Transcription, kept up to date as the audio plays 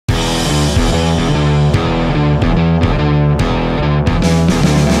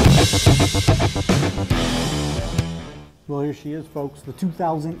here she is, folks, the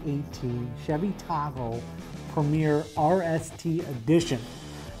 2018 Chevy Tahoe Premier RST Edition.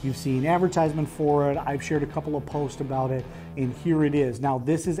 You've seen advertisement for it. I've shared a couple of posts about it, and here it is. Now,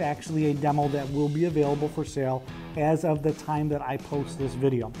 this is actually a demo that will be available for sale as of the time that I post this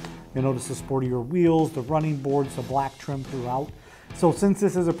video. You'll notice the sportier wheels, the running boards, the black trim throughout. So since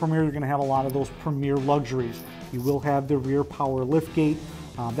this is a Premier, you're gonna have a lot of those Premier luxuries. You will have the rear power liftgate.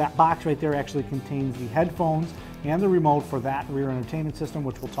 That box right there actually contains the headphones and the remote for that rear entertainment system,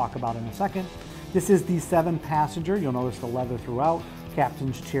 which we'll talk about in a second. This is the 7-passenger. You'll notice the leather throughout.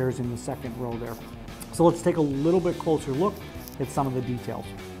 Captain's chairs in the second row there. So let's take a little bit closer look at some of the details.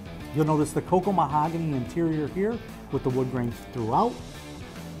 You'll notice the cocoa mahogany interior here with the wood grain throughout.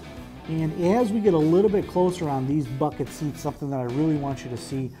 And as we get a little bit closer on these bucket seats, something that I really want you to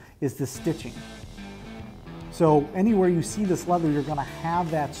see is the stitching. So anywhere you see this leather, you're gonna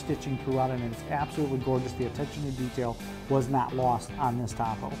have that stitching throughout, and it's absolutely gorgeous. The attention to detail was not lost on this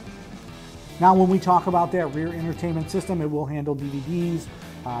Tahoe. Now, when we talk about that rear entertainment system, it will handle DVDs,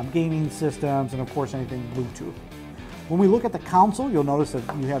 gaming systems, and of course anything Bluetooth. When we look at the console, you'll notice that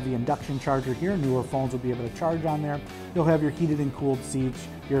you have the induction charger here. Newer phones will be able to charge on there. You'll have your heated and cooled seats,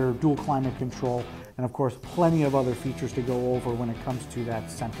 your dual climate control, and of course plenty of other features to go over when it comes to that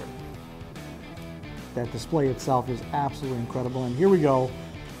center. That display itself is absolutely incredible, and here we go.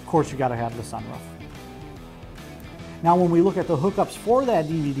 Of course, you gotta have the sunroof. Now, when we look at the hookups for that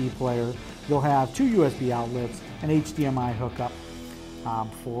DVD player, you'll have 2 USB outlets, an HDMI hookup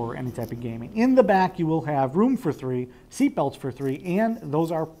for any type of gaming. In the back, you will have room for 3, seat belts for 3, and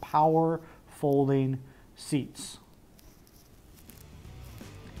those are power folding seats.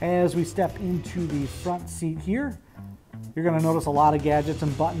 As we step into the front seat here, you're going to notice a lot of gadgets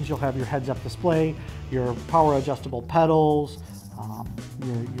and buttons. You'll have your heads-up display, your power adjustable pedals.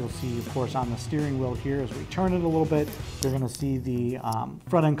 You'll see, of course, on the steering wheel here, as we turn it a little bit, you're going to see the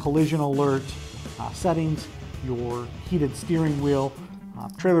front-end collision alert settings, your heated steering wheel,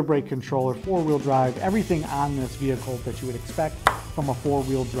 trailer brake controller, 4-wheel drive, everything on this vehicle that you would expect from a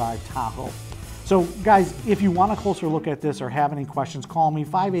 4-wheel drive Tahoe. So guys, if you want a closer look at this or have any questions, call me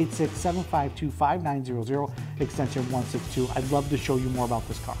 586-752-5900, extension 162. I'd love to show you more about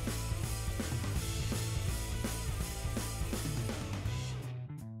this car.